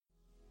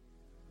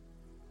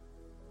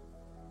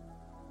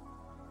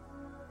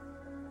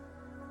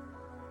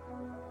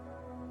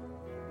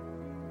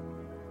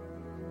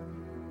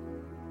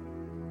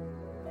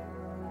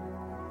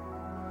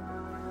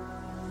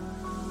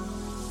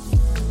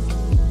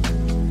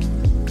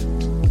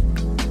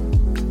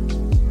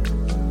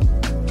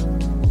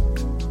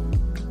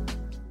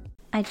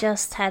I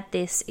just had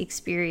this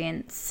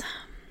experience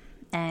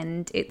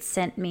and it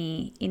sent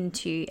me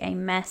into a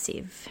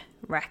massive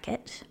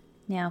racket.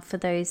 Now, for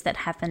those that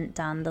haven't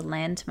done the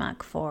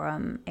Landmark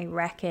Forum, a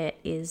racket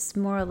is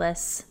more or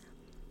less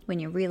when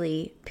you're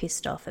really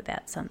pissed off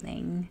about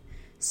something.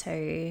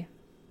 So,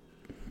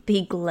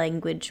 big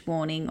language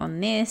warning on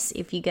this.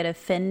 If you get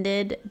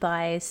offended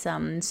by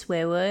some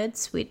swear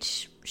words,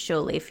 which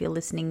surely if you're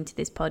listening to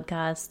this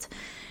podcast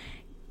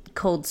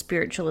called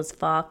spiritual as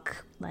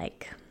fuck,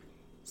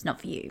 it's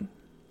not for you.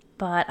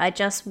 But I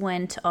just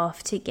went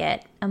off to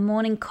get a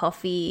morning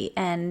coffee,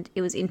 and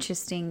it was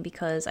interesting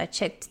because I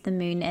checked the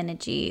moon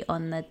energy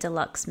on the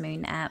Deluxe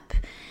Moon app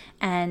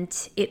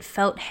and it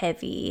felt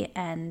heavy.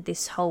 And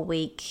this whole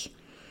week,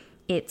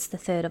 it's the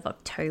 3rd of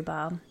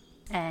October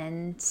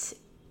and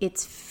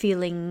it's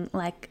feeling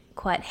like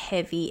quite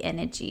heavy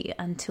energy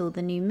until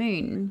the new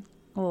moon,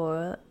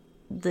 or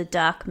the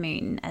dark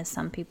moon as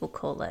some people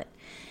call it.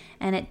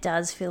 And it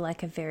does feel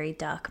like a very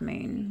dark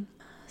moon.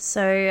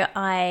 So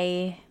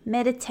I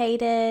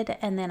meditated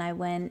and then I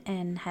went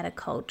and had a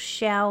cold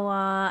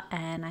shower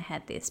and I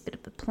had this bit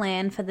of a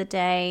plan for the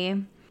day.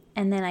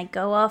 And then I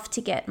go off to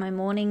get my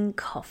morning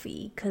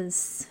coffee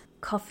because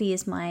coffee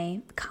is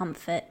my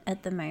comfort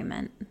at the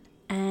moment.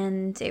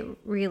 And it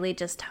really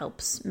just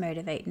helps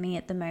motivate me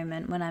at the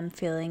moment when I'm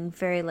feeling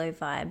very low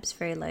vibes,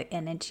 very low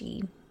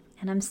energy.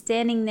 And I'm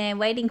standing there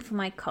waiting for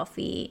my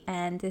coffee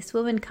and this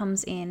woman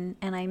comes in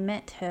and I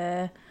met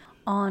her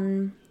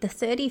on the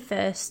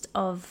 31st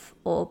of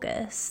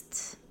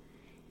August,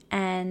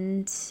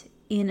 and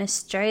in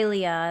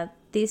Australia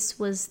this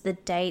was the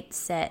date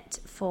set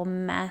for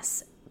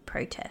mass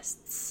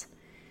protests.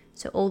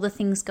 So all the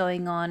things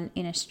going on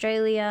in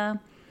Australia,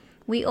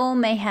 we all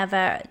may have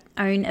our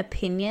own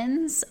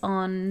opinions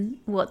on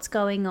what's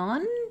going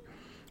on.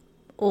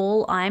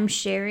 All I'm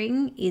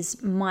sharing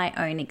is my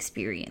own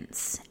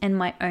experience and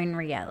my own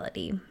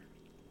reality.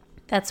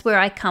 That's where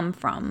I come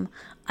from.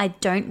 I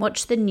don't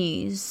watch the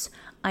news.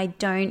 I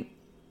don't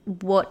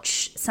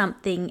watch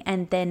something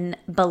and then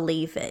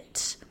believe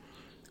it.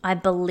 I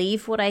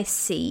believe what I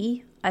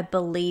see. I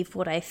believe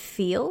what I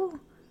feel.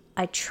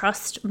 I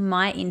trust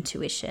my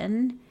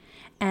intuition.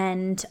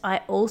 And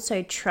I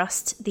also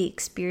trust the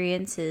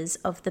experiences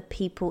of the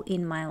people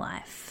in my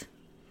life.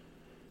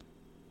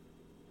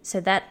 So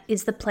that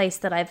is the place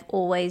that I've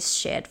always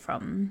shared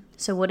from.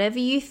 So whatever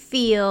you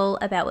feel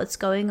about what's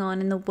going on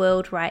in the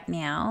world right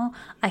now,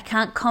 I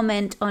can't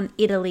comment on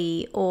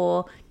Italy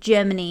or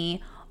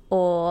Germany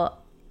or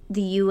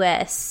the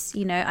US.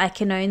 I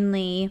can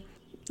only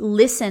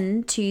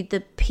listen to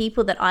the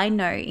people that I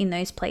know in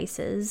those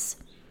places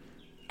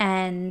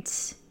and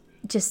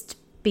just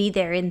be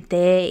there in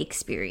their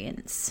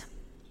experience.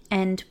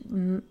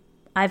 And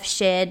I've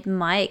shared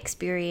my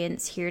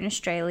experience here in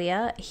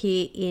Australia,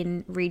 here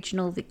in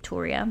regional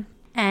Victoria.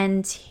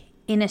 And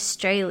in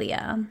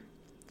Australia,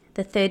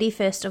 the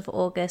 31st of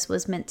August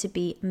was meant to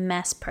be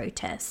mass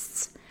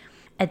protests.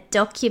 A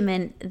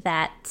document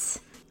that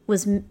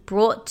was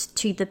brought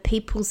to the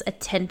people's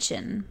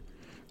attention.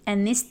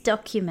 And this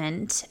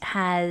document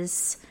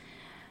has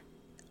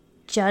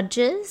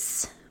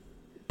judges,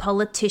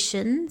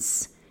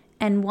 politicians,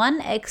 and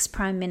one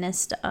ex-prime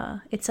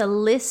minister. It's a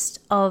list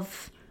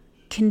of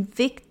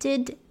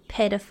convicted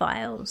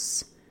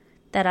pedophiles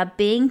that are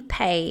being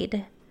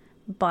paid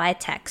by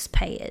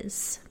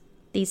taxpayers.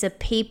 These are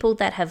people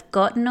that have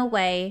gotten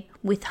away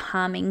with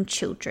harming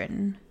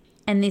children.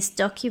 And this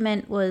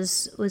document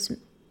was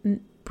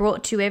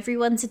brought to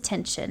everyone's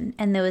attention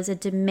and there was a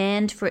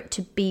demand for it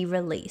to be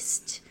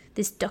released.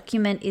 This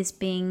document is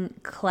being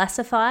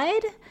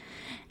classified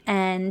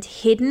and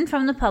hidden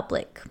from the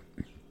public.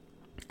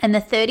 And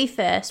the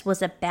 31st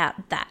was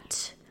about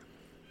that.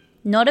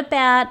 Not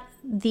about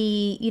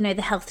the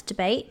health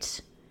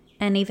debate,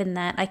 and even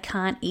that I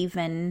can't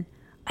even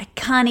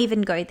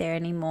go there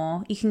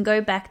anymore. You can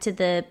go back to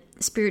the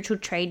Spiritual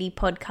Tradie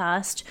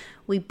podcast.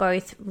 We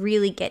both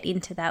really get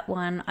into that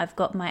one. I've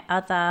got my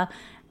other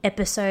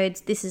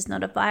episodes, This Is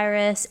Not a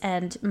Virus,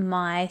 and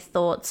my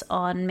thoughts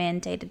on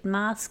mandated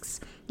masks.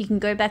 You can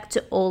go back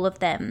to all of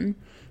them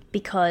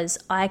because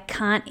I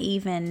can't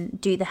even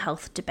do the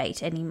health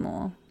debate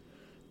anymore.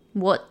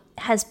 What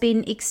has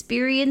been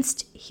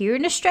experienced here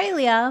in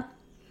Australia,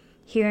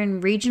 here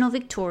in regional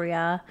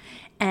Victoria,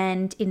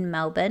 and in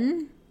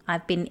Melbourne.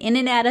 I've been in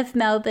and out of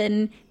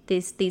Melbourne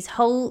this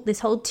whole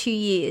 2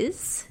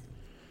 years,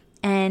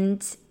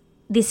 and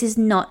this is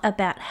not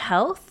about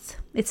health.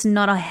 It's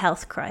not a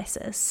health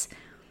crisis.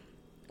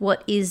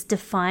 What is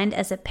defined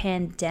as a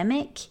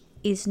pandemic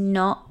is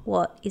not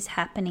what is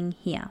happening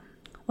here.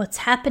 What's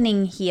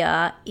happening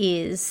here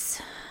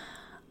is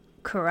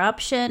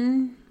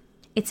corruption.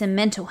 It's a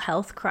mental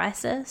health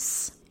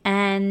crisis,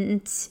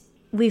 and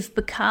we've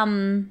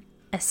become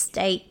a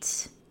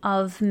state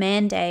of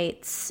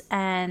mandates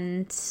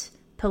and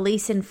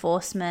police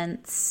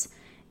enforcements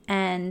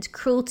and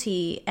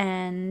cruelty,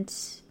 and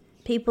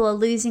people are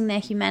losing their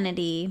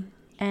humanity,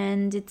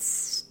 and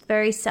it's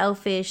very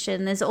selfish,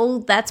 and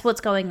that's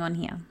what's going on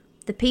here.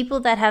 The people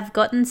that have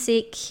gotten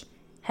sick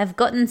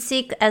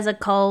as a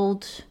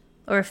cold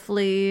or a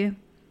flu.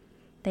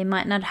 They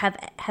might not have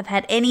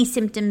had any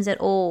symptoms at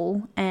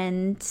all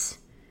and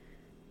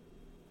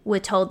were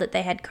told that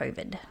they had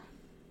COVID.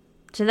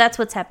 So that's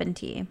what's happened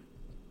to you.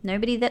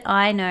 Nobody that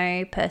I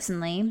know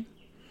personally,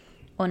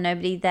 or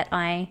nobody that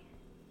I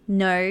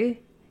know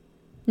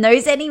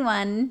knows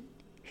anyone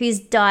who's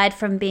died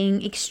from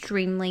being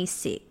extremely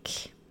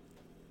sick.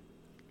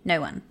 No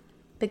one.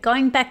 But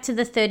going back to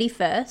the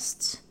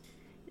 31st,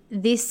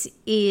 this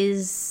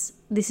is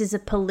a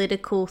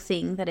political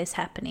thing that is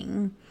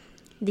happening.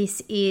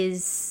 This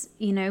is,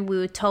 we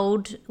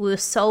were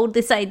sold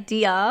this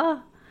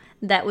idea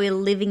that we're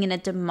living in a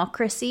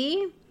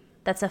democracy.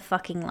 That's a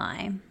fucking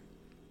lie.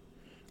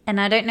 And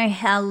I don't know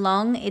how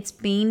long it's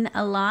been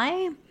a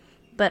lie,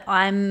 but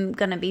I'm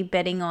going to be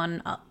betting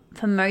on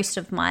for most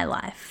of my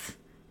life.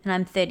 And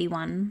I'm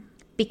 31.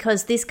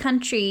 Because this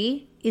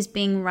country is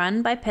being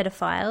run by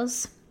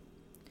pedophiles.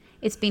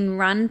 It's been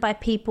run by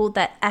people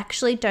that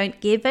actually don't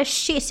give a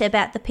shit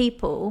about the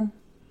people.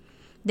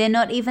 They're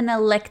not even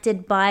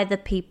elected by the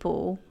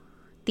people.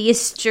 The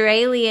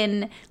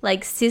Australian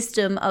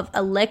system of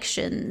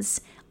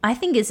elections, I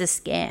think, is a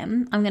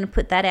scam. I'm going to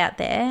put that out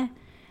there.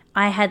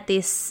 I had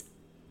this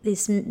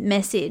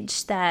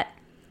message that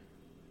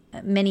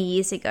many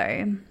years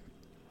ago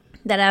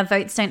that our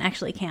votes don't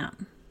actually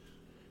count.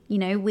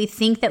 We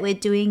think that we're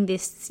doing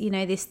this,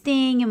 this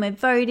thing and we're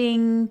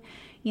voting,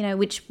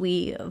 which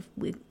we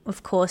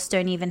of course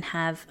don't even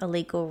have a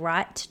legal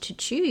right to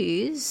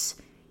choose.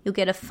 You'll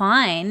get a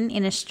fine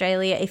in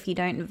Australia if you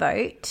don't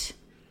vote.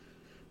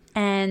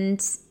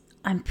 And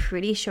I'm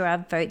pretty sure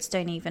our votes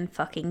don't even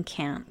fucking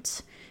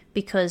count,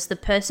 because the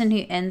person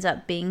who ends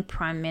up being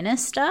Prime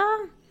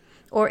Minister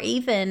or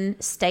even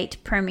State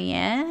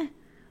Premier,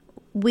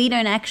 we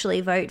don't actually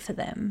vote for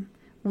them.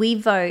 We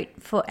vote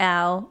for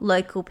our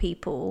local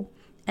people,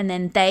 and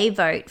then they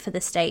vote for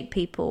the state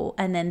people,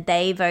 and then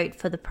they vote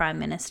for the Prime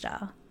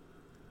Minister.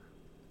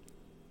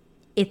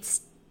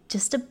 It's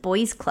just a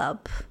boys'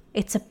 club.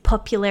 It's a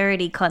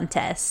popularity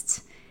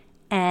contest,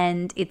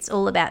 and it's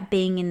all about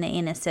being in the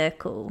inner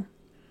circle.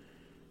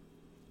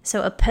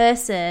 So a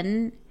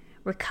person,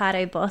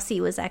 Ricardo Bossi,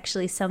 was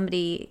actually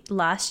somebody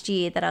last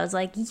year that I was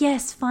like,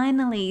 yes,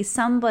 finally,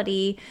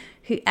 somebody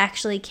who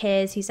actually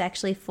cares, who's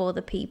actually for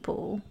the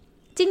people.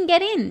 Didn't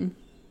get in.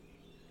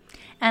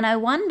 And I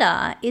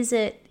wonder, is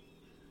it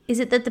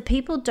that the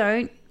people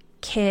don't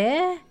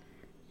care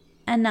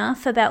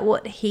enough about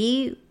what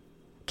he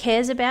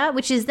cares about,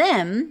 which is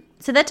them?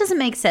 So that doesn't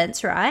make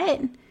sense,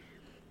 right?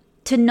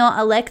 To not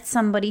elect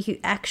somebody who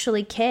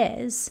actually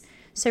cares.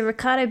 So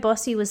Ricardo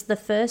Bossi was the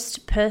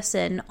first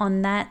person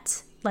on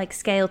that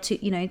scale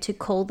to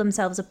call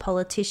themselves a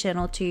politician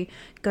or to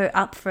go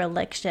up for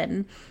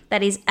election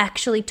that is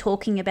actually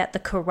talking about the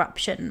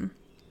corruption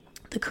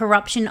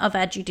of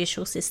our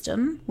judicial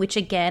system, which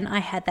again, I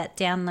had that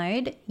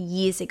download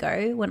years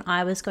ago when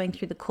I was going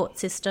through the court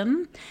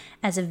system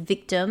as a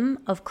victim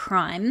of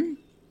crime.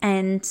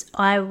 And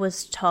I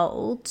was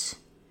told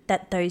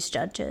that those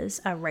judges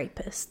are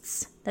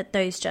rapists, that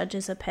those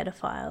judges are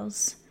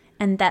pedophiles.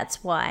 And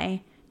that's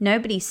why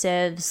nobody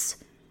serves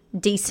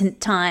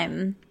decent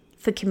time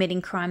for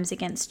committing crimes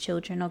against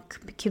children or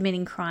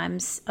committing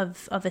crimes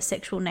of a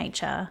sexual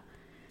nature.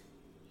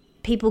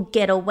 People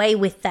get away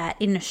with that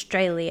in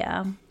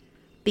Australia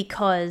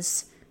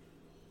because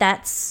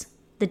that's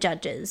the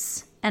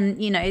judges. And,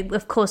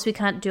 of course, we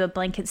can't do a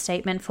blanket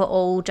statement for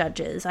all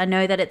judges. I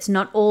know that it's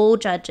not all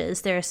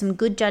judges. There are some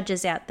good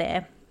judges out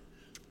there.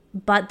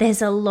 But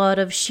there's a lot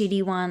of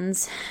shitty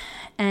ones,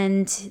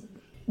 and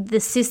the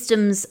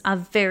systems are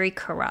very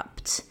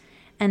corrupt.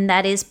 And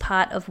that is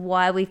part of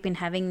why we've been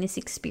having this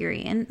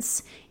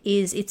experience,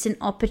 is it's an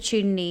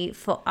opportunity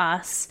for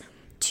us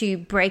to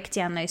break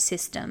down those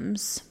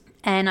systems.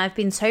 And I've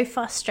been so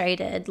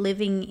frustrated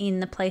living in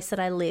the place that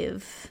I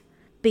live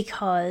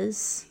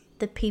because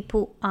the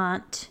people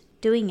aren't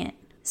doing it.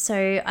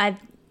 So I've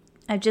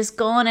just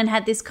gone and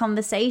had this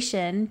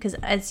conversation because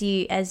as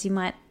you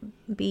might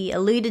be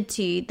alluded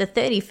to, the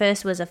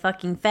 31st was a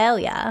fucking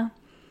failure.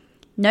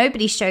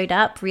 Nobody showed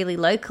up really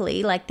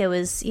locally. There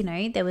was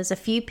a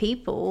few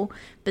people,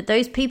 but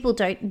those people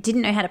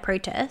didn't know how to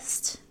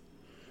protest.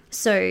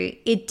 So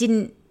it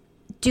didn't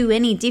do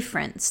any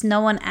difference. No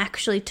one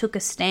actually took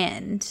a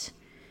stand.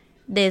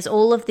 There's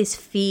all of this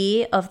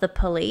fear of the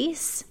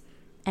police,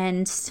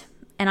 and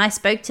I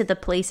spoke to the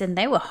police and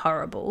they were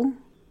horrible,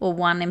 or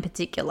one in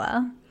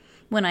particular,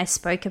 when I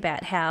spoke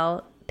about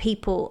how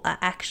people are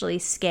actually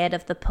scared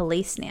of the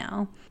police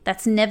now.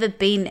 That's never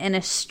been an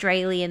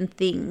Australian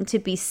thing, to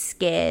be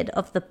scared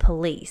of the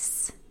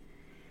police.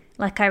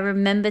 I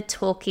remember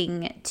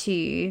talking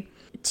to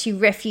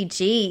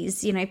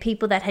refugees,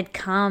 people that had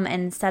come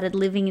and started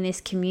living in this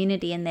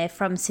community, and they're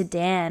from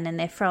Sudan and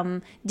they're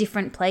from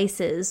different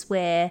places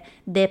where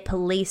their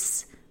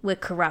police were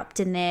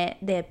corrupt and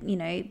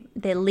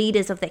their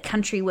leaders of their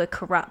country were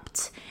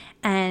corrupt.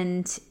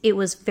 And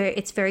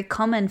it's very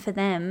common for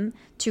them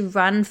to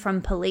run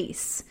from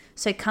police.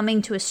 So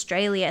coming to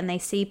Australia and they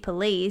see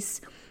police,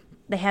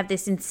 they have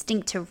this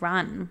instinct to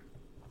run.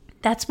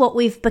 That's what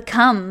we've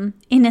become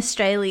in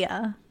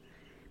Australia.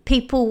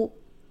 People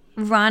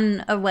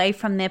run away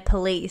from their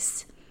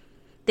police.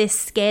 They're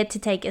scared to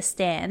take a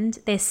stand.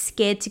 They're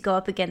scared to go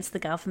up against the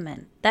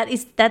government.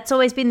 That's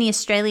always been the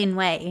Australian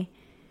way.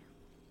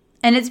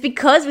 And it's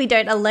because we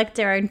don't elect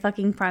our own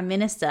fucking prime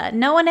minister.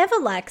 No one ever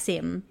likes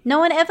him. No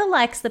one ever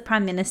likes the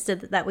prime minister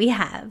that we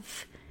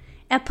have.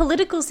 Our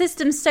political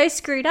system's so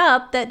screwed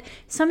up that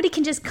somebody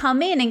can just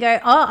come in and go,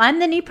 oh, I'm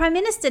the new prime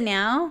minister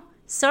now.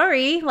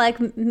 Sorry, like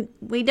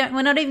we're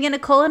not even going to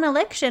call an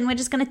election. We're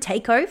just going to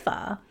take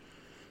over.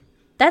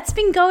 That's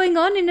been going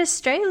on in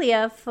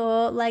Australia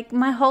for like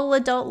my whole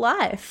adult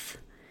life.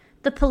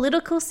 The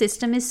political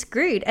system is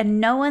screwed and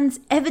no one's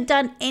ever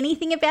done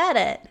anything about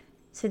it.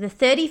 So the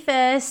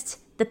 31st,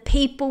 the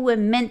people were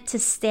meant to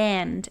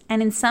stand,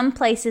 and in some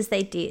places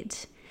they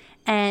did.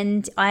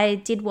 And I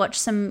did watch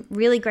some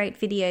really great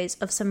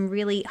videos of some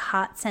really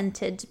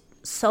heart-centered,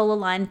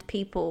 soul-aligned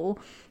people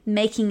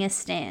making a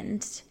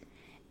stand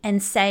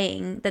and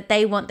saying that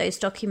they want those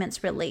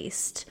documents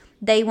released.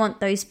 They want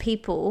those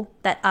people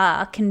that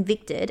are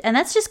convicted, and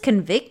that's just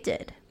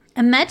convicted.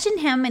 Imagine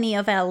how many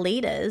of our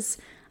leaders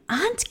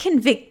aren't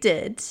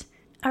convicted,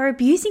 are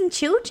abusing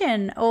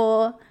children,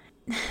 or...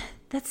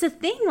 That's the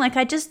thing. Like,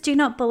 I just do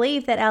not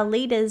believe that our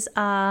leaders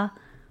are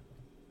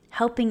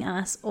helping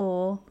us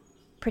or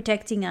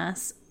protecting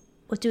us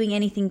or doing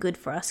anything good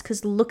for us.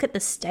 Because look at the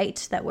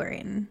state that we're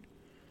in.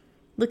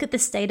 Look at the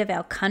state of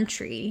our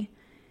country.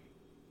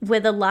 We're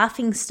the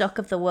laughing stock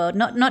of the world.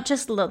 Not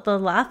just the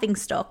laughing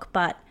stock,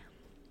 but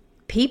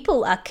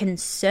people are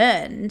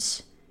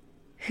concerned.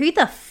 Who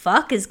the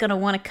fuck is going to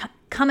want to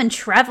come and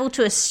travel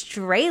to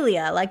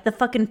Australia? Like the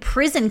fucking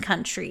prison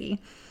country.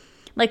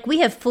 Like, we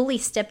have fully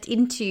stepped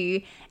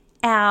into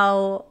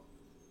our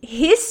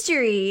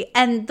history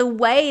and the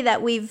way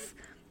that we've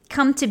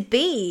come to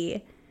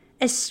be.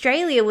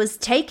 Australia was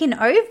taken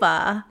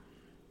over.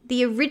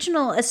 The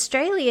original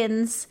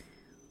Australians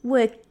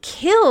were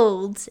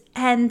killed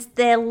and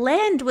their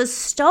land was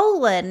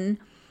stolen.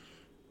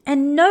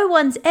 And no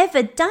one's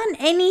ever done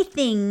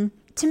anything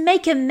to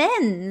make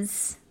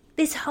amends.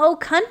 This whole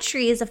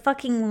country is a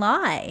fucking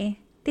lie.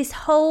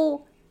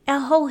 Our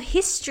whole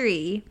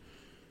history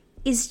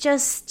is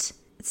just,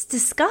 it's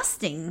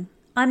disgusting.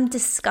 I'm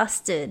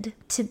disgusted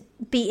to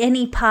be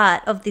any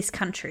part of this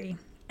country,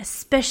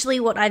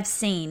 especially what I've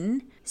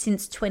seen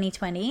since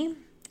 2020.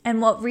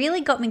 And what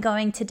really got me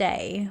going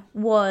today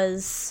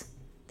was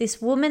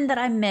this woman that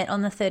I met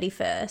on the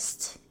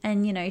 31st.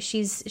 And, you know,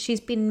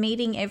 she's been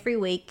meeting every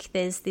week.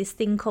 There's this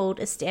thing called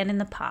a stand in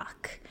the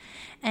park.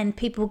 And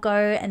people go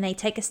and they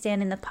take a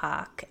stand in the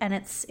park. And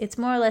it's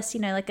more or less,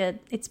 you know,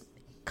 it's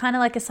kind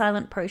of like a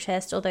silent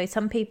protest, although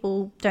some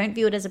people don't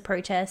view it as a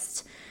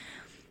protest.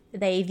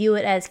 They view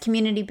it as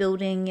community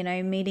building, you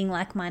know, meeting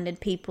like-minded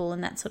people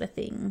and that sort of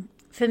thing.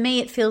 For me,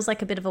 it feels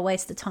like a bit of a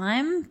waste of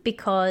time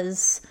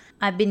because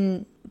I've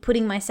been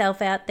putting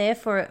myself out there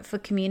for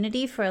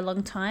community for a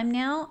long time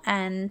now,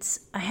 and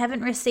I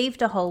haven't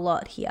received a whole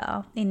lot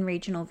here in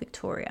regional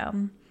Victoria.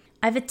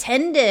 I've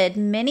attended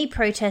many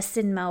protests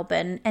in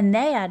Melbourne and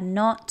they are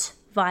not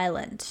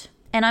violent.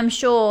 And I'm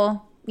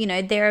sure, you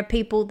know, there are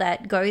people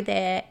that go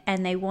there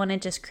and they want to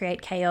just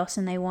create chaos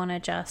and they want to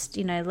just,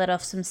 you know, let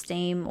off some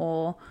steam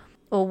or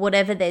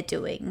whatever they're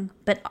doing.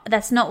 But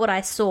that's not what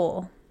I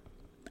saw.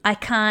 I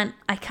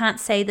can't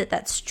say that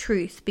that's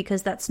truth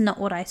because that's not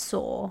what I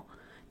saw.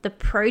 The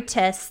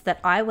protests that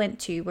I went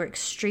to were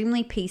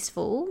extremely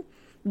peaceful.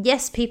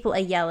 Yes, people are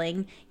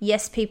yelling.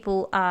 Yes,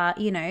 people are,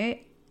 you know,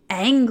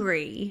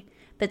 angry.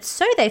 But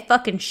so they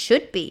fucking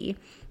should be.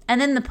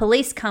 And then the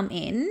police come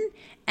in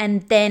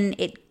and then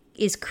it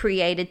is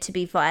created to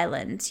be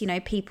violent. You know,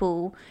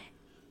 people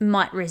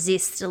might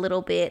resist a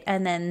little bit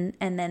and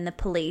then the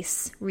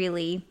police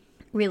really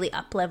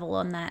up level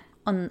on that,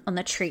 on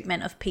the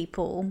treatment of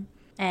people.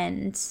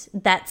 And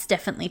that's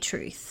definitely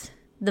truth.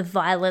 The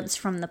violence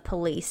from the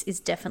police is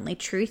definitely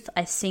truth.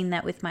 I've seen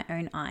that with my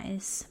own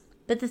eyes.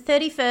 But the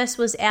 31st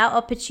was our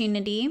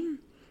opportunity.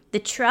 The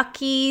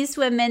truckies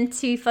were meant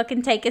to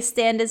fucking take a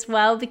stand as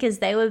well because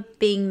they were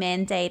being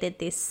mandated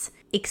this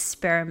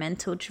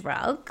experimental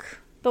drug.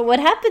 But what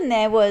happened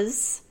there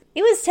was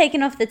it was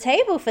taken off the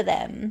table for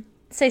them.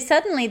 So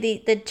suddenly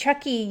the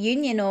truckie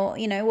union or,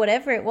 you know,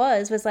 whatever it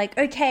was like,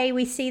 okay,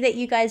 we see that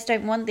you guys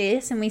don't want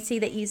this and we see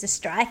that you're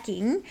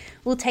striking.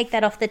 We'll take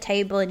that off the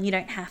table and you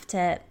don't have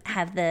to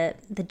have the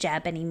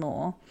jab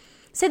anymore.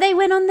 So they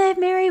went on their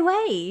merry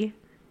way.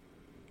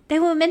 They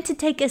were meant to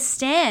take a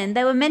stand.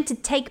 They were meant to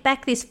take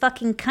back this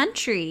fucking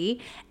country.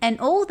 And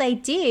all they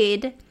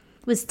did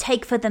was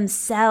take for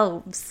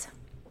themselves.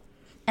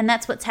 And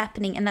that's what's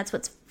happening. And that's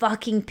what's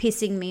fucking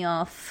pissing me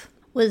off.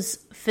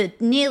 Was for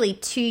nearly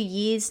 2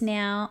 years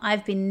now,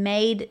 I've been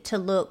made to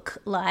look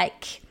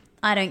like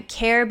I don't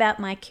care about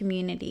my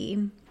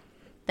community,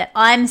 that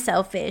I'm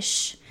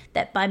selfish,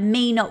 that by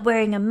me not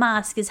wearing a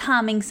mask is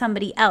harming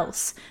somebody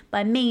else,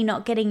 by me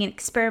not getting an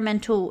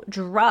experimental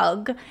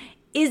drug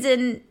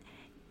isn't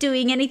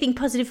doing anything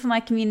positive for my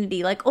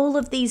community. Like all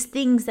of these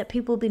things that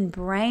people have been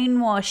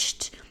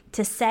brainwashed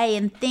to say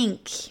and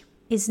think.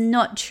 is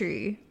not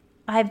true.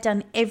 I've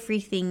done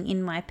everything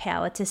in my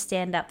power to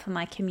stand up for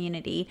my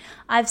community.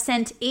 I've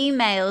sent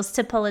emails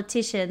to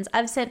politicians.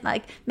 I've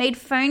made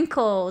phone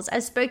calls.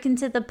 I've spoken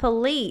to the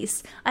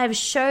police. I've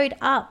showed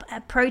up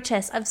at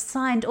protests. I've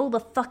signed all the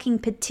fucking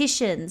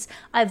petitions.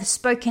 I've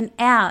spoken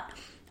out.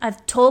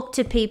 I've talked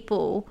to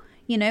people.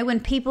 You know, when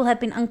people have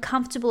been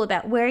uncomfortable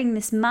about wearing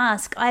this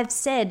mask, I've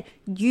said,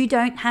 you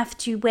don't have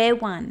to wear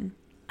one.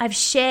 I've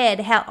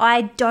shared how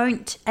I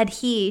don't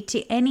adhere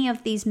to any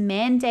of these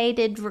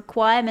mandated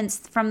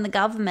requirements from the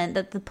government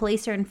that the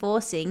police are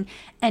enforcing,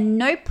 and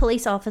no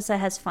police officer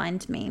has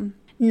fined me.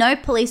 No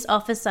police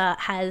officer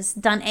has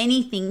done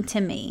anything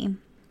to me.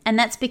 And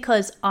that's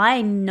because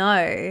I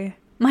know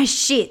my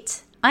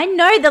shit. I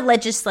know the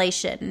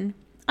legislation.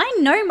 I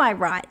know my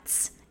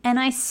rights. And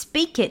I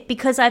speak it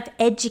because I've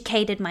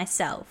educated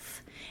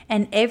myself.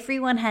 And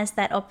everyone has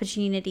that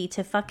opportunity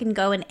to fucking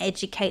go and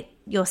educate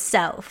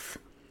yourself.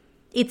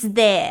 It's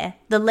there.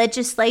 The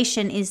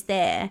legislation is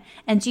there.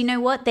 And do you know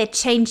what? They're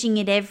changing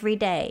it every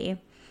day.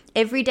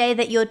 Every day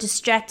that you're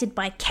distracted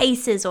by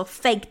cases or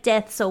fake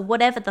deaths or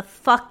whatever the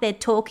fuck they're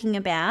talking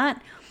about,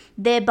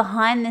 they're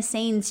behind the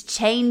scenes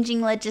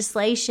changing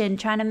legislation,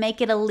 trying to make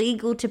it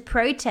illegal to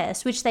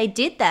protest, which they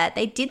did that.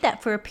 They did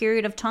that for a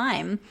period of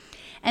time.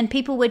 And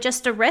people were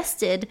just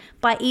arrested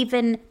by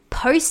even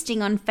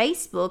posting on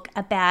Facebook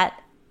about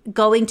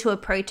going to a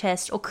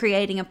protest or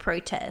creating a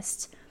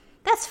protest.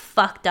 That's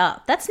fucked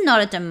up. That's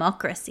not a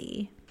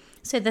democracy.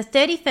 So the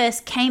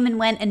 31st came and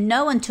went and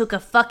no one took a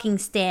fucking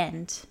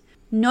stand.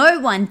 No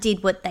one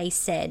did what they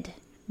said.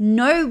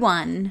 No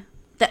one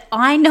that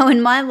I know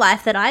in my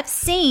life that I've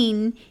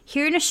seen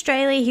here in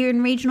Australia, here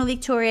in regional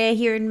Victoria,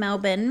 here in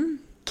Melbourne,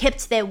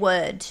 kept their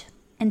word.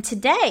 And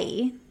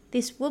today,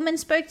 this woman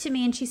spoke to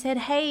me and she said,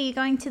 hey, are you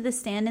going to the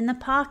stand in the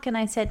park? And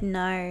I said,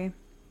 no,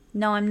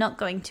 I'm not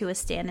going to a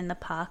stand in the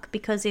park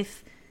because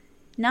if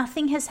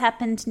nothing has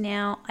happened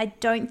now, I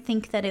don't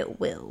think that it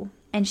will.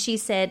 And she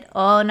said,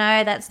 oh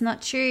no, that's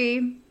not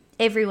true.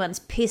 Everyone's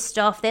pissed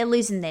off. They're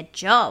losing their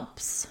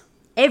jobs.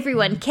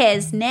 Everyone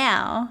cares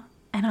now.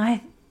 And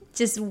I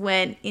just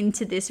went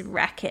into this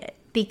racket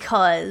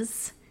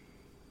because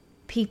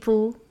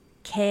people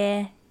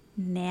care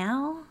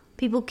now.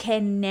 People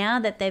care now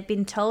that they've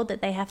been told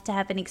that they have to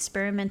have an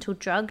experimental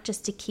drug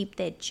just to keep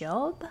their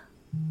job.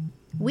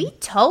 We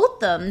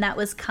told them that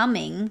was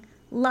coming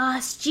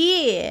last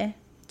year.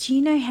 Do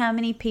you know how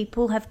many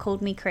people have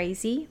called me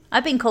crazy?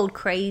 I've been called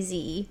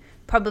crazy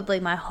probably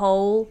my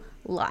whole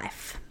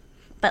life.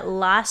 But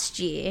last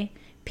year,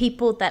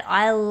 people that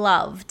I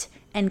loved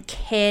and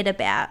cared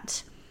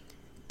about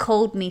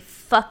called me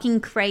fucking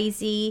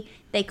crazy.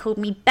 They called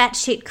me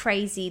batshit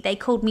crazy. They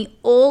called me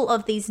all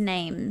of these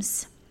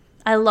names.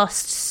 I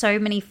lost so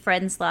many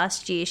friends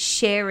last year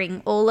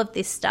sharing all of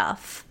this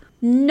stuff.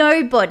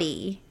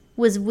 Nobody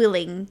was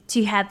willing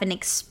to have an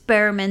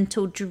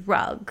experimental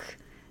drug,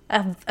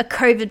 a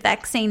COVID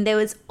vaccine. There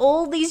was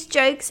all these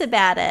jokes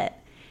about it.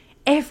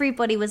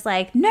 Everybody was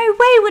like, no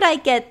way would I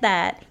get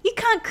that. You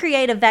can't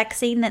create a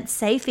vaccine that's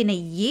safe in a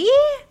year.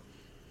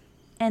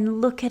 And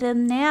look at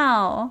them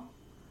now.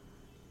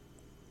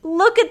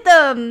 Look at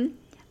them.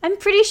 I'm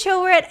pretty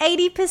sure we're at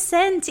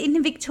 80%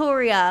 in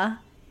Victoria.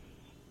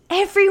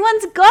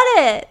 Everyone's got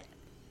it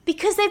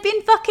because they've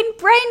been fucking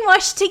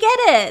brainwashed to get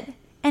it.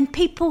 And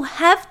people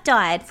have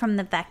died from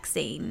the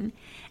vaccine.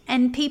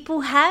 And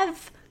people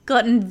have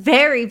gotten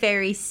very,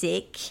 very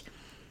sick.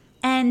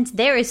 And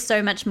there is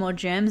so much more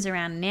germs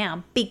around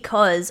now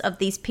because of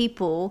these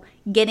people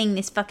getting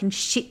this fucking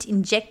shit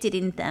injected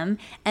in them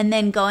and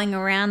then going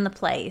around the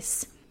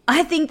place.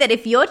 I think that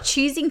if you're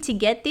choosing to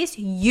get this,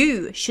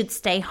 you should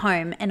stay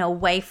home and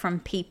away from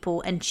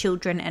people and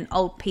children and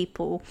old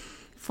people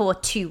for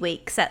 2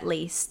 weeks at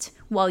least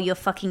while your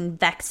fucking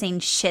vaccine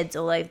sheds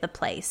all over the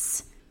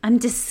place. I'm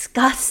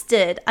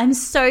disgusted. I'm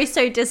so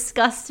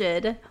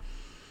disgusted.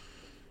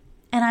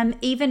 And I'm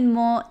even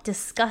more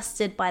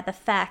disgusted by the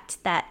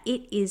fact that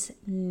it is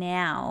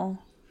now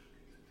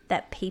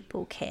that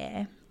people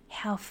care.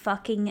 How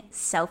fucking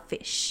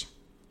selfish.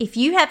 If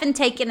you haven't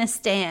taken a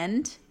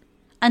stand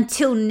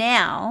until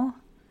now,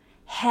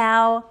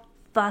 how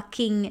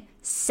fucking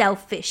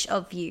selfish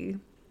of you.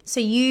 So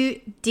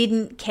you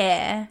didn't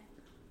care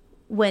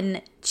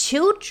when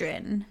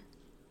children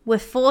were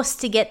forced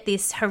to get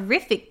this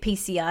horrific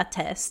PCR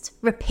test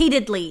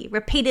repeatedly.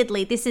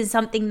 This is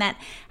something that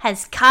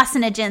has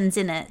carcinogens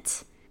in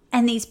it.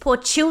 And these poor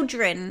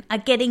children are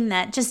getting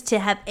that just to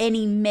have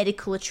any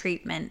medical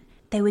treatment.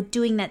 They were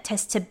doing that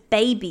test to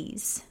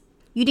babies.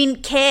 You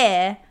didn't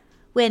care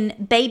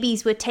when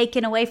babies were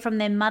taken away from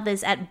their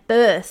mothers at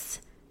birth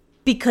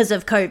because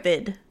of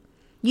COVID.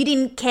 You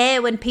didn't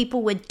care when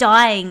people were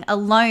dying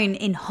alone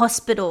in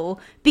hospital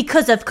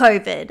because of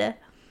COVID.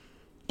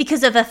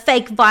 Because of a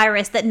fake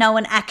virus that no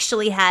one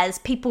actually has.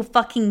 People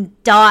fucking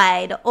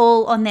died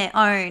all on their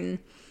own.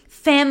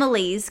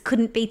 Families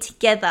couldn't be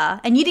together.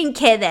 And you didn't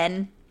care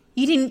then.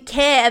 You didn't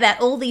care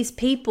about all these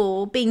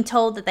people being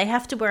told that they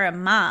have to wear a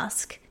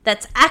mask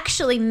that's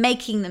actually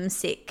making them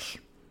sick.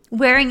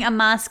 wearing a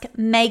mask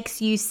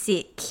makes you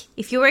sick.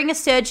 If you're wearing a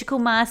surgical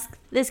mask,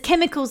 there's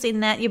chemicals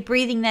in that. You're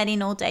breathing that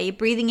in all day. You're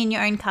breathing in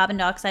your own carbon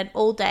dioxide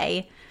all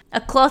day. A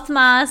cloth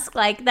mask,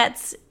 like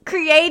that's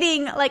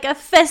creating like a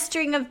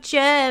festering of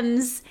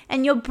germs,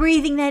 and you're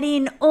breathing that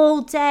in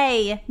all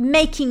day,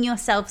 making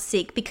yourself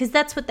sick, because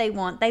that's what they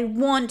want. They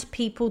want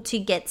people to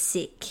get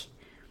sick.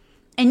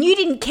 And you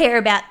didn't care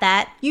about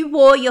that. You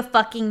wore your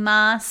fucking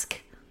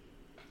mask.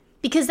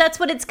 Because that's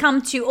what it's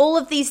come to. All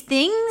of these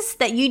things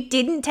that you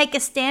didn't take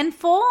a stand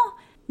for,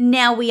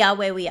 now we are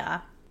where we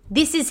are.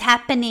 This is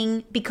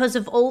happening because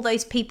of all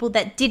those people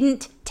that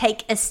didn't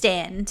take a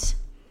stand,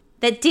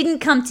 that didn't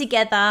come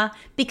together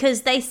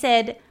because they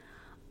said,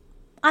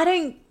 I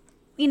don't,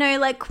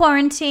 like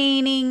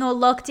quarantining or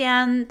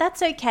lockdown,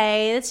 that's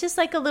okay. It's just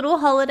like a little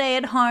holiday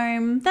at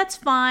home. That's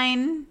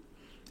fine.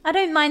 I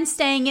don't mind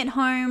staying at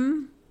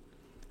home.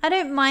 I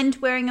don't mind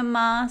wearing a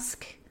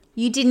mask.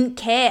 You didn't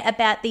care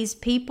about these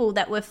people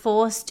that were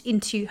forced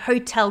into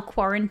hotel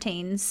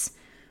quarantines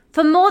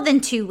for more than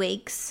 2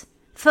 weeks,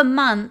 for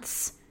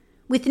months,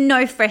 with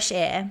no fresh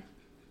air,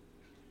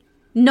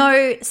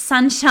 no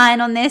sunshine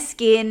on their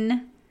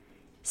skin,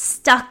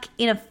 stuck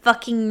in a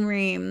fucking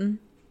room.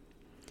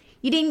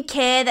 You didn't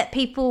care that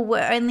people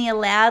were only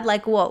allowed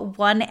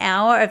 1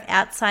 hour of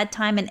outside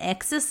time and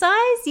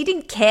exercise? You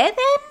didn't care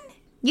then?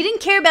 You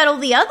didn't care about all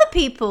the other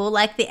people,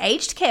 like the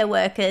aged care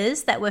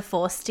workers that were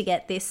forced to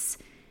get this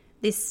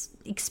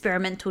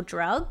experimental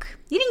drug.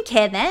 You didn't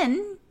care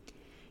then.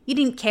 You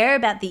didn't care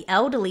about the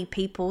elderly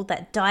people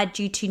that died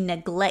due to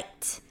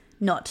neglect,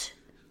 not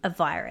a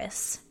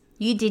virus.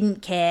 You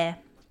didn't care.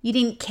 You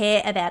didn't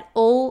care about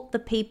all the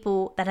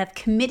people that have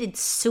committed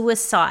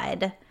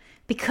suicide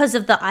because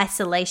of the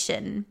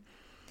isolation.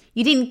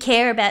 You didn't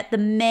care about the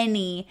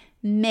many,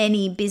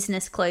 many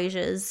business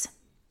closures.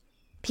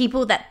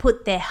 People that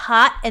put their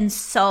heart and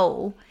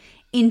soul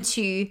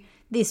into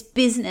this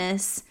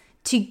business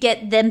to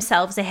get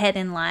themselves ahead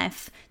in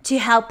life, to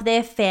help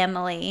their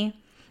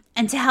family,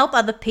 and to help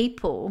other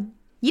people.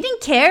 You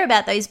didn't care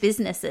about those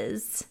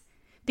businesses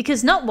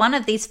because not one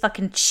of these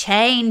fucking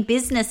chain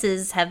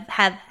businesses have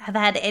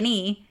had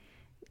any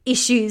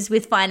issues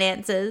with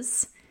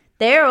finances.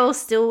 They're all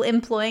still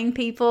employing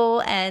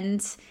people,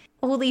 and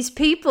all these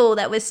people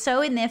that were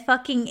so in their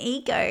fucking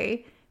ego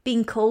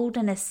being called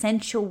an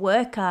essential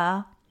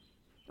worker.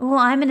 Well,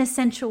 I'm an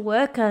essential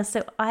worker,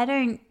 so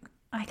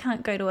I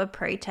can't go to a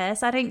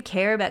protest. I don't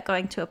care about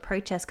going to a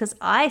protest because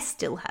I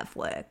still have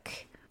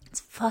work. It's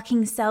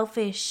fucking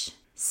selfish.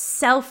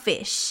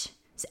 Selfish.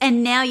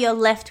 And now you're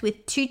left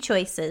with 2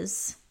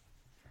 choices.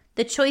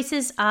 The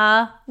choices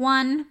are,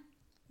 1,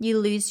 you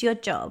lose your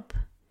job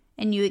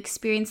and you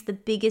experience the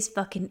biggest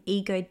fucking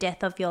ego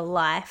death of your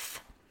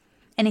life.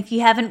 And if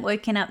you haven't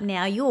woken up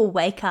now, you will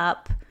wake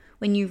up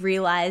when you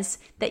realize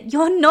that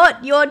you're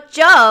not your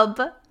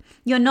job.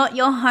 You're not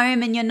your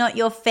home and you're not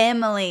your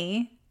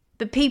family.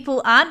 But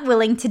people aren't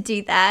willing to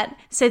do that,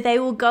 so they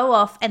will go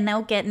off and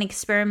they'll get an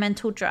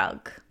experimental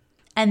drug.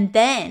 And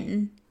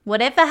then,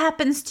 whatever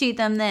happens to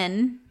them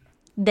then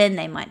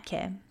they might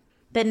care.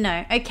 But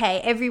no,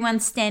 okay,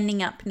 everyone's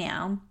standing up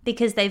now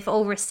because they've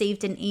all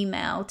received an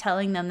email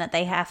telling them that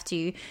they have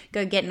to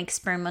go get an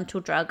experimental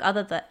drug.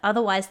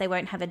 Otherwise, they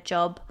won't have a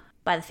job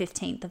by the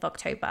 15th of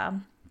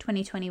October,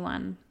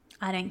 2021.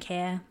 I don't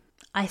care.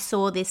 I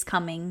saw this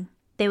coming.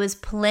 There was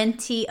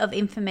plenty of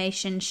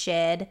information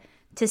shared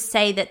to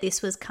say that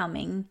this was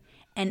coming,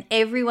 and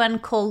everyone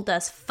called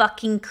us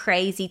fucking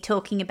crazy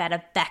talking about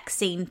a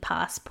vaccine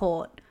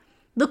passport.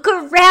 Look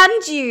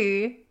around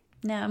you!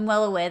 Now, I'm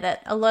well aware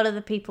that a lot of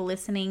the people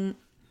listening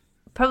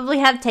probably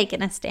have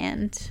taken a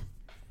stand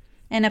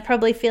and are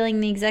probably feeling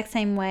the exact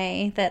same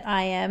way that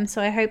I am,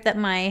 so I hope that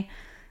my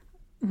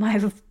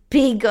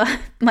big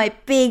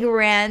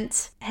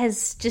rant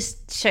has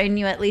just shown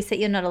you at least that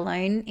you're not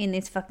alone in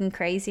this fucking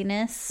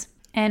craziness.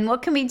 And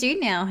what can we do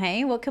now,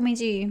 hey? What can we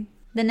do?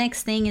 The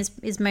next thing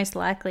is most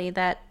likely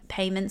that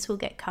payments will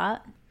get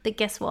cut. But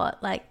guess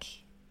what?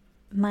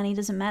 Money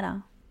doesn't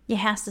matter. Your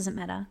house doesn't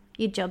matter.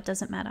 Your job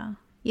doesn't matter.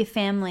 Your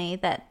family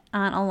that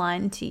aren't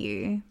aligned to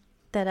you,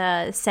 that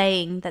are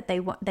saying that they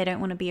don't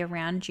want to be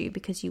around you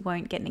because you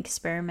won't get an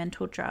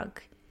experimental drug,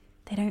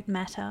 they don't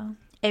matter.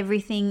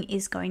 Everything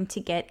is going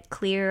to get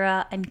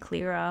clearer and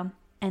clearer.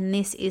 And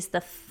this is the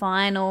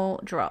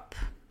final drop.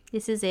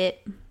 This is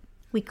it.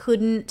 We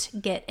couldn't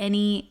get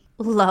any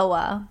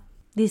lower.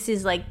 This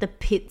is like the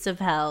pits of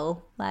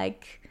hell.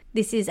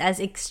 This is as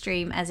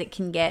extreme as it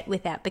can get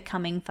without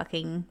becoming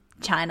fucking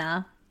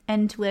China.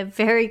 And we're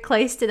very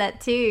close to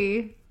that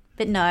too.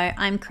 But no,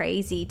 I'm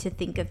crazy to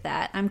think of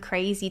that. I'm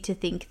crazy to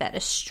think that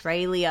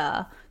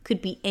Australia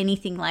could be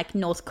anything like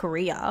North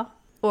Korea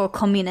or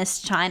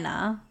communist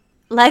China.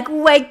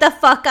 Wake the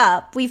fuck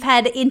up. We've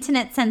had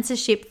internet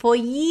censorship for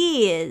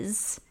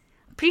years.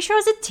 I'm pretty sure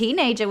I was a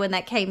teenager when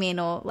that came in,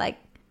 or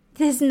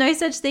there's no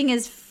such thing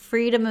as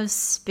freedom of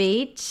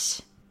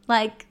speech.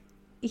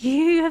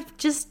 You have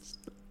just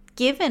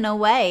given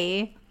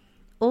away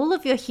all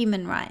of your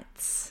human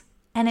rights.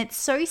 And it's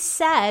so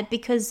sad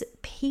because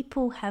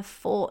people have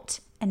fought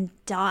and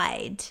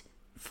died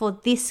for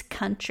this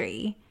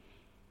country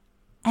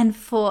and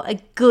for a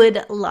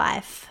good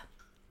life.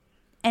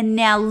 And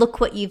now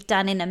look what you've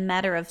done in a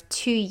matter of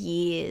 2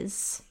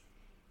 years.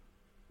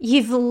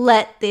 You've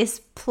let this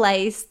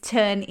place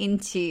turn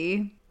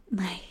into,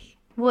 like,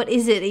 what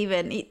is it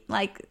even?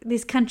 Like,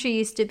 this country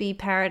used to be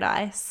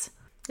paradise.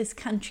 This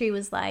country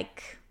was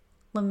like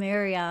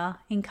Lemuria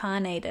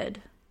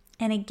incarnated.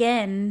 And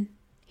again,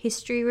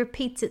 history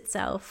repeats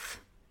itself.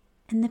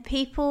 And the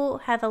people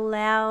have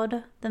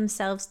allowed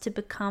themselves to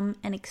become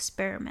an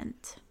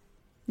experiment.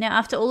 Now,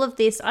 after all of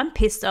this, I'm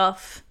pissed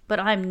off, but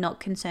I'm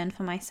not concerned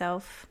for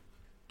myself.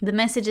 The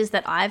messages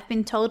that I've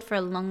been told for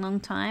a long,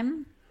 long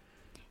time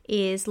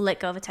is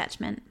let go of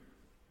attachment.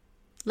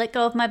 Let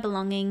go of my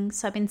belongings.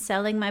 So I've been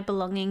selling my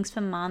belongings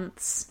for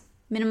months,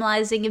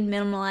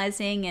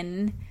 minimalizing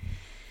and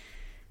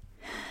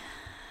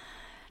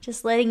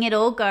just letting it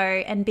all go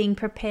and being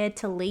prepared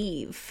to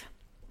leave.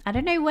 I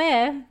don't know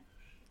where.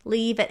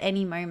 Leave at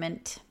any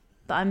moment.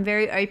 But I'm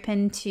very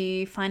open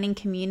to finding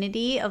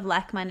community of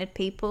like-minded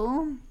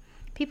people.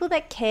 People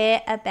that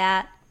care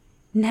about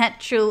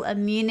natural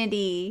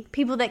immunity.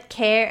 People that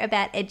care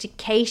about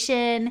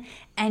education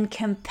and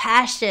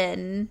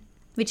compassion,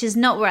 which is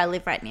not where I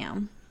live right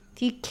now.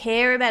 If you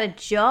care about a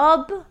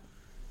job,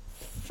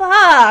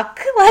 fuck.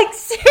 Like,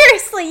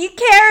 seriously, you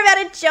care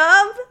about a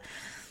job?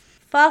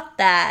 Fuck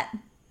that.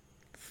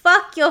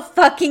 Fuck your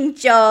fucking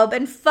job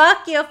and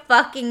fuck your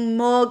fucking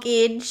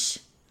mortgage.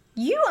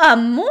 You are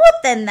more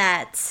than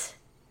that.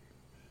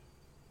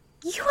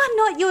 You are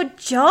not your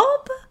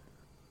job?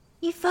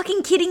 You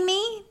fucking kidding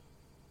me?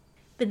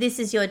 But this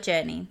is your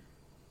journey.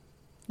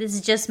 This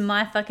is just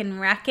my fucking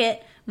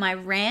racket, my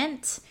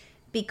rant,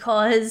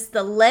 because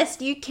the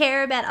less you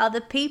care about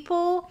other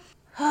people,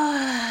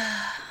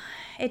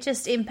 it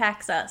just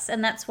impacts us.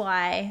 And that's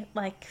why,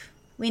 like,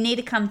 we need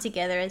to come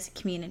together as a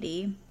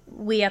community.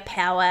 We are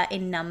power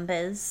in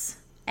numbers.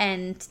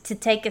 And to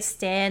take a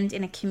stand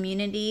in a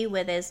community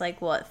where there's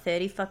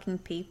 30 fucking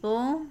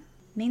people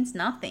means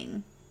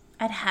nothing.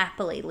 I'd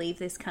happily leave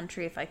this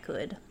country if I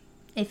could.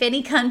 If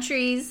any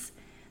countries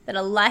that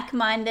are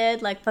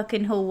like-minded, like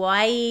fucking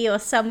Hawaii or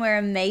somewhere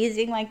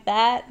amazing like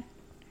that.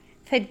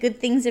 I've heard good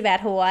things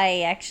about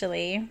Hawaii,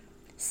 actually.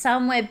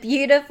 Somewhere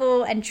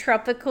beautiful and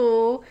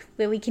tropical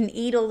where we can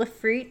eat all the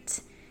fruit,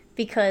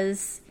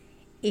 because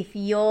if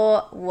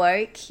you're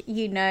woke,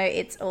 you know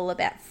it's all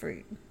about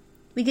fruit.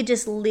 We could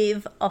just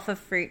live off of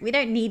fruit. We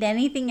don't need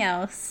anything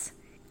else.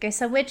 Go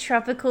somewhere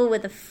tropical where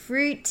the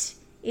fruit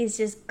is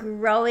just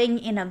growing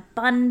in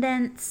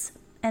abundance,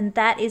 and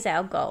that is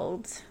our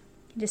gold.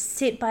 Just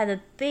sit by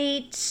the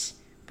beach,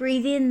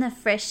 breathe in the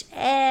fresh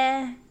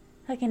air,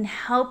 fucking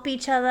help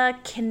each other,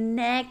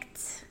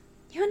 connect.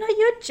 You're not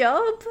your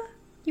job.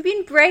 You've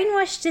been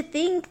brainwashed to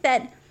think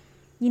that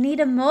you need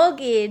a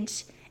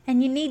mortgage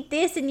and you need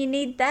this and you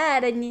need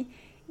that, and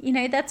you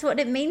know, that's what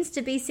it means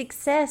to be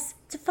success.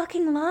 It's a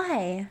fucking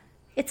lie.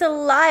 It's a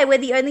lie. We're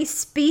the only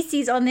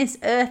species on this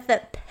earth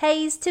that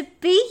pays to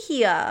be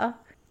here.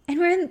 And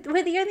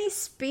we're the only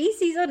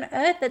species on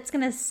earth that's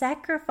going to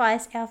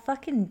sacrifice our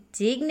fucking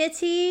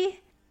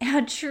dignity,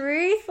 our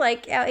truth,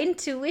 like our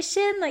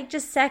intuition, like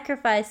just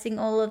sacrificing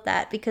all of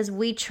that because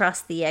we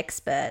trust the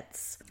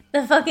experts.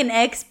 The fucking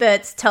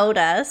experts told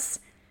us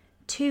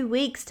 2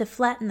 weeks to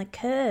flatten the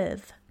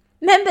curve.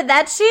 Remember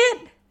that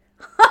shit?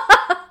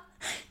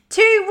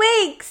 2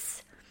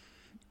 weeks.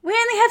 We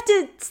only have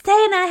to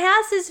stay in our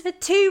houses for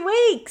 2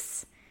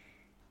 weeks.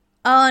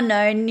 Oh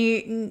no,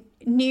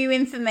 new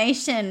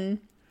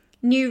information.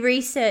 New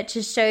research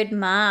has showed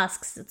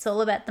masks. It's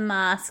all about the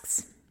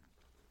masks.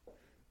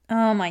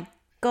 Oh my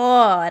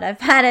God, I've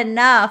had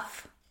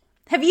enough.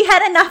 Have you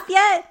had enough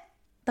yet?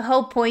 The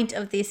whole point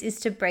of this is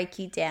to break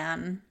you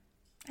down.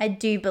 I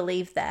do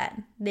believe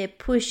that. They're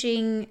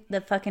pushing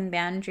the fucking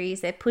boundaries.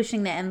 They're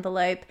pushing the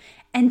envelope.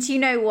 And you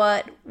know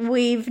what?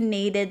 We've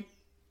needed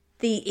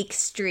the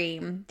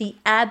extreme, the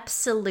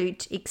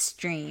absolute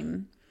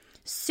extreme.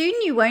 Soon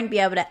you won't be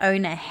able to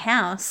own a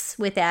house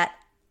without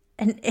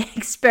an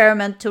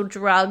experimental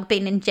drug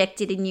being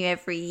injected in you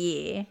every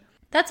year.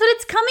 That's what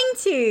it's coming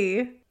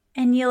to.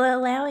 And you're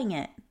allowing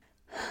it.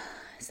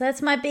 So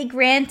that's my big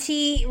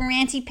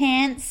ranty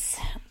pants.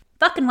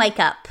 Fucking wake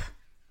up.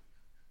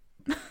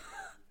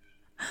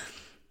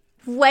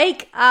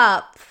 Wake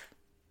up.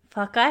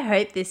 Fuck, I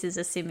hope this is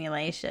a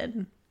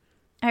simulation.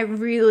 I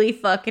really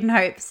fucking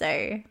hope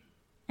so.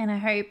 And I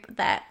hope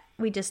that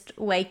we just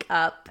wake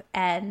up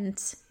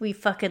and we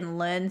fucking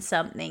learn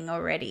something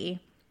already.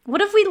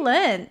 What have we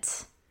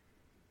learnt?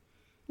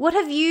 What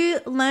have you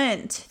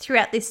learnt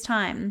throughout this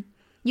time?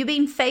 You've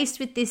been faced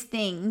with this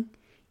thing.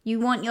 You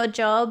want your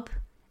job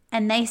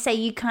and they say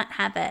you can't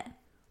have it.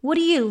 What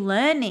are you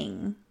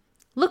learning?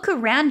 Look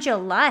around your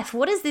life.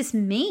 What does this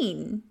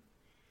mean?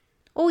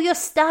 All your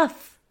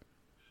stuff.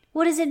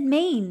 What does it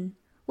mean?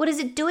 What is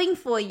it doing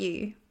for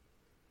you?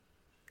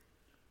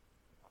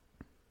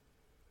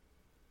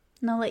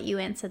 And I'll let you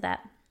answer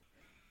that.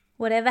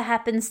 Whatever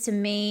happens to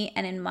me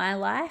and in my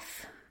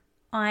life,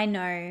 I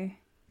know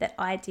that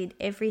I did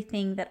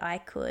everything that I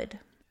could.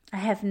 I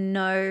have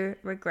no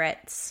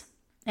regrets.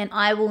 And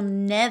I will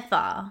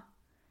never,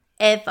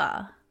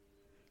 ever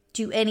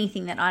do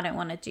anything that I don't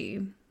want to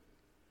do.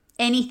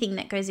 Anything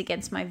that goes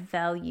against my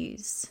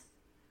values,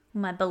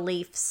 my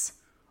beliefs,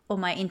 or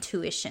my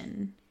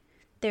intuition.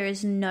 There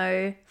is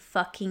no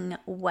fucking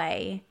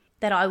way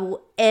that I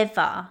will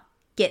ever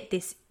get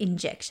this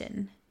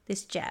injection,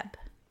 this jab.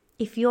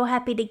 If you're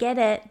happy to get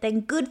it,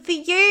 then good for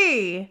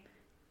you.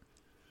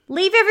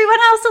 Leave everyone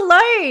else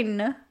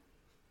alone.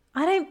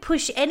 I don't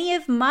push any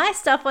of my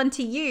stuff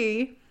onto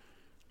you.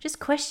 Just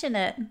question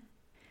it.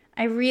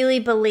 I really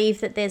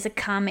believe that there's a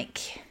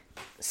karmic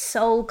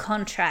soul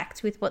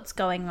contract with what's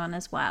going on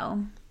as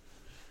well.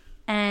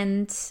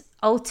 And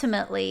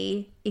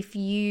ultimately, if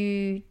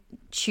you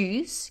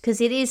choose,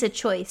 because it is a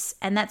choice,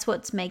 and that's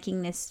what's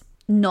making this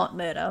not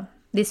murder.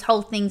 This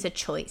whole thing's a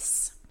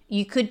choice.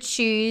 You could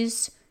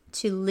choose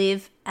to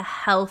live a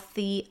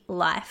healthy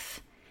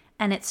life,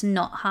 and it's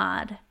not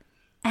hard,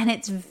 and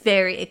it's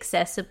very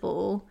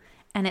accessible,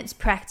 and it's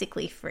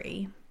practically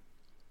free.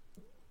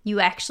 You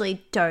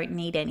actually don't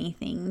need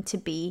anything to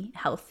be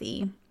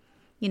healthy.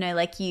 You know,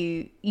 like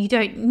you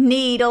don't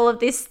need all of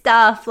this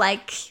stuff,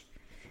 like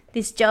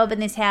this job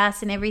and this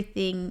house and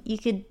everything. You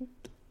could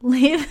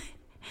live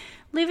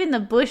in the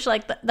bush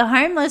like the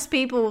homeless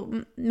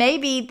people.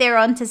 Maybe they're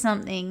onto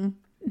something.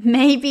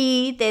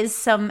 Maybe there's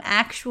some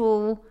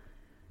actual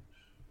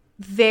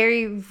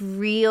very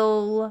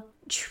real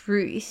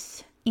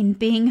truth in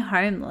being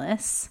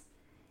homeless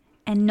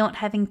and not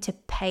having to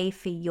pay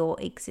for your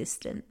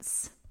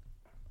existence.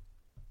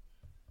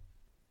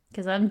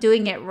 Because I'm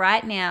doing it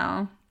right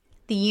now.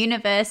 The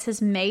universe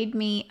has made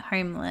me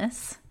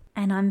homeless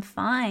and I'm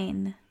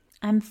fine.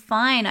 I'm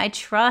fine. I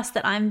trust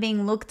that I'm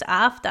being looked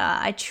after.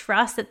 I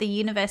trust that the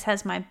universe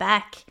has my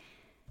back.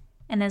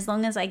 And as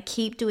long as I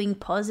keep doing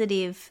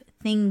positive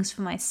things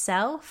for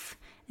myself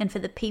and for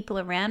the people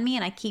around me,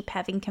 and I keep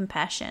having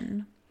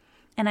compassion.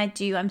 And I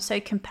do. I'm so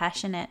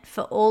compassionate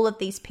for all of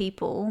these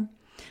people.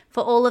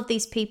 For all of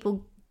these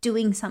people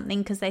doing something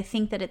because they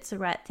think that it's the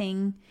right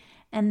thing.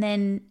 And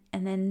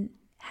then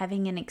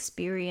having an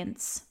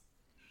experience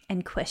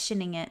and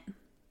questioning it.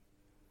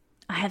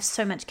 I have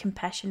so much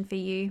compassion for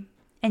you.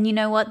 And you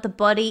know what? The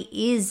body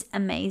is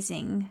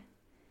amazing.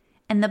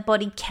 And the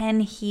body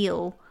can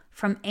heal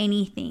from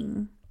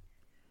anything.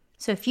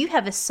 So if you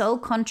have a soul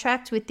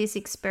contract with this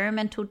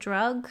experimental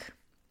drug,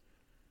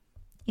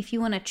 if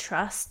you want to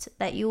trust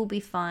that you will be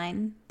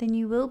fine, then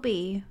you will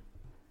be.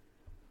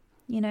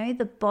 You know,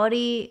 the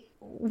body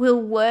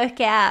will work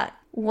out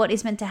what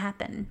is meant to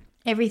happen.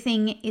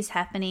 Everything is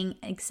happening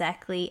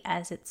exactly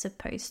as it's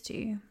supposed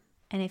to.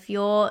 And if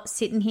you're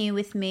sitting here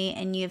with me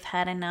and you've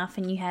had enough,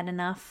 and you had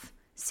enough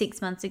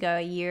 6 months ago,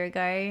 a year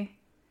ago,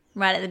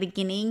 right at the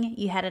beginning,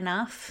 you had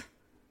enough,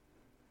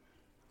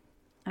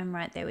 I'm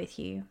right there with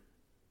you.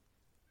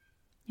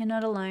 You're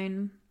not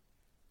alone.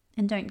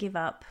 And don't give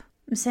up.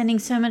 I'm sending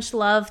so much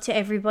love to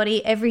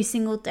everybody every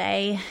single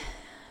day.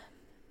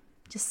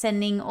 Just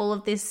sending all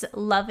of this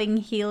loving,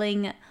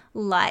 healing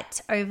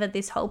light over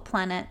this whole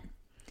planet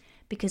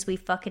because we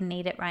fucking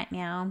need it right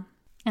now.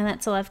 And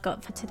that's all I've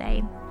got for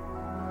today.